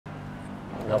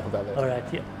I'll put that there. All right,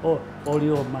 yeah. All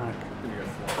your mark.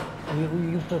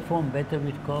 You perform better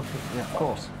with coffee. Yeah, of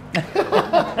course.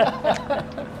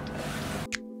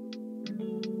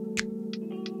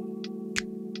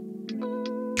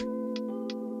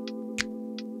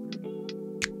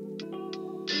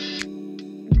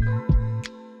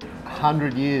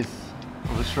 100 years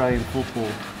of Australian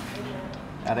football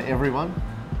out of everyone.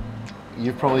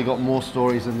 You've probably got more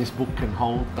stories than this book can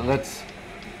hold. But let's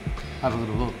have a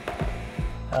little look.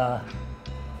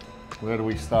 Where do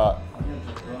we start?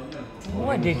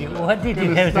 What did you have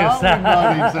to start start?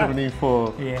 with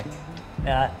 1974.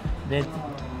 Yeah,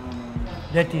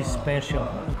 that is special.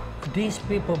 These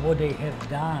people, what they have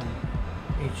done,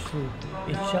 it's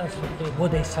just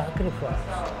what they sacrifice,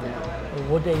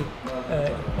 what they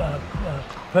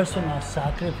personal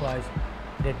sacrifice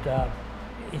that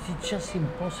it's just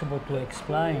impossible to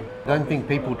explain. I don't think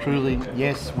people truly,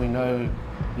 yes, we know,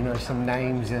 you know, some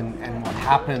names and what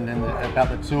happened and about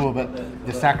the tour, but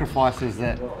the sacrifices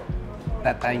that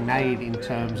they made in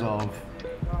terms of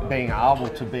being able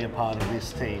to be a part of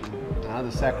this team, the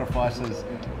sacrifices,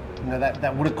 you know,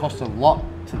 that would have cost a lot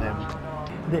to them.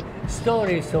 The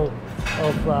stories of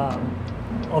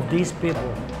these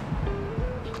people,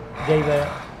 they were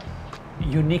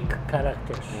unique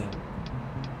characters.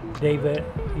 They were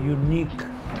unique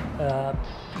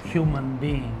human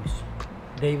beings.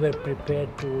 They were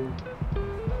prepared to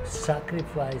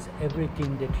sacrifice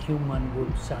everything that human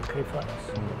would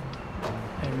sacrifice.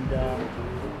 And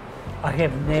I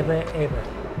have never ever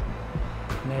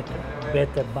met a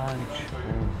better bunch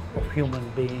of human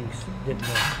beings than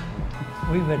them.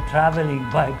 We were traveling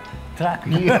by truck.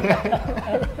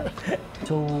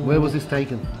 So where was this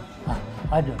taken?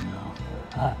 I don't know.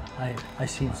 I've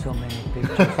seen so many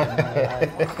pictures in my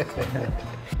life.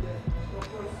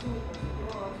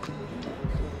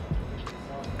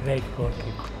 Great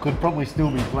goalkeeper. Could probably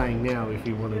still be playing now if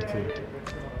he wanted to.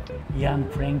 Young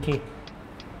Frankie.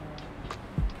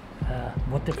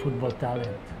 What a football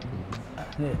talent.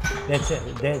 That's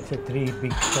a three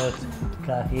big shots.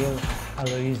 Cahill,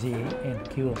 Aloisi and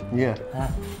Q. Yeah.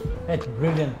 That's a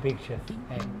brilliant picture.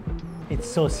 And it's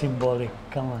so symbolic.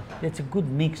 Come on. It's a good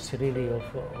mix really of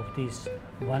these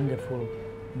wonderful,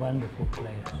 wonderful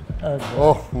players.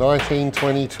 Oh,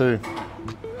 1922.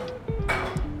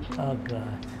 Oh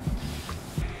God.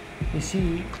 You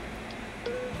see,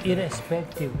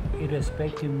 irrespective,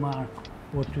 Mark,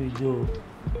 what we do,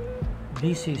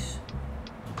 this is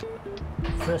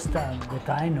the first time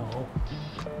that I know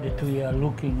that we are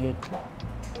looking at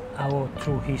our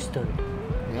true history.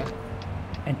 Yeah.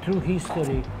 And true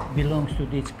history belongs to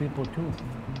these people too.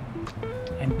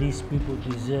 And these people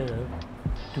deserve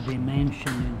to be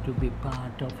mentioned and to be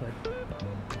part of it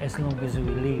as long as we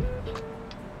live.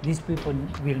 These people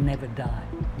will never die.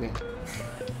 Yeah.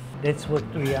 That's what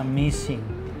we are missing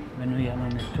when we are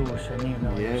on a tour, so you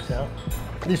know yourself.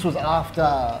 This was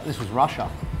Russia,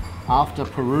 after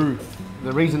Peru.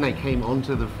 The reason they came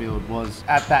onto the field was,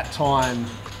 at that time,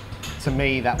 to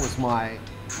me, that was my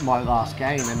last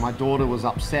game, and my daughter was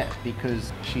upset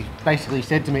because she basically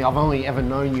said to me, I've only ever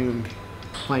known you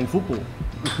playing football.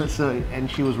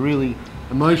 And she was really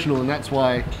emotional, and that's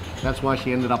why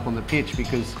she ended up on the pitch,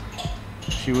 because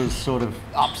she was sort of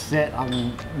upset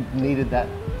and needed that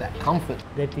comfort.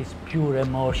 That is pure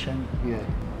emotion. Yeah.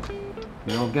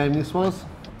 You know what game this was?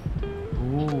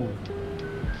 Ooh.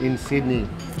 In Sydney.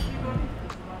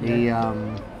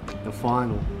 The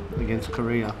final against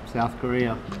Korea, South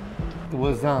Korea. It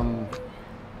was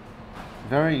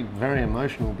very, very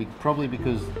emotional, probably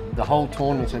because the whole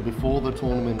tournament, so before the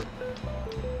tournament,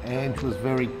 Ange was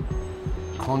very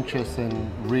conscious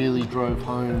and really drove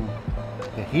home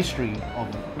the history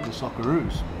of the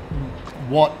Socceroos.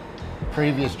 What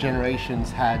previous generations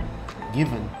had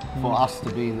given for us to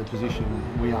be in the position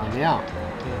we are now.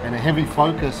 And a heavy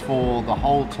focus for the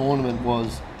whole tournament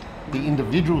was the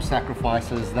individual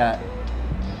sacrifices that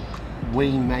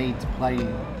we made to play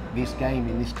this game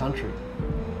in this country.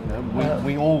 You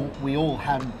know, we all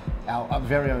had our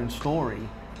very own story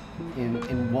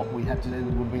in what we had to do. It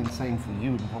would have been the same for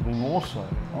you, and probably more so,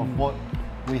 of what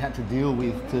we had to deal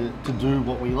with to do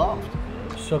what we loved.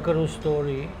 Socceroos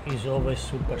story is always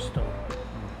super story.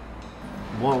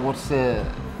 What's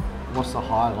the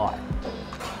highlight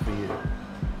for you?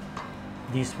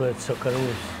 This word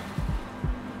Socceroos,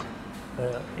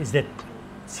 is that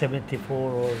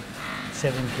 74 or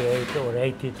 78 or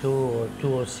 82 or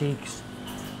 206,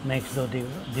 makes no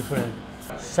difference.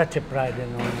 Such a pride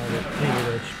and honor, a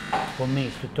privilege for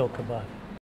me to talk about.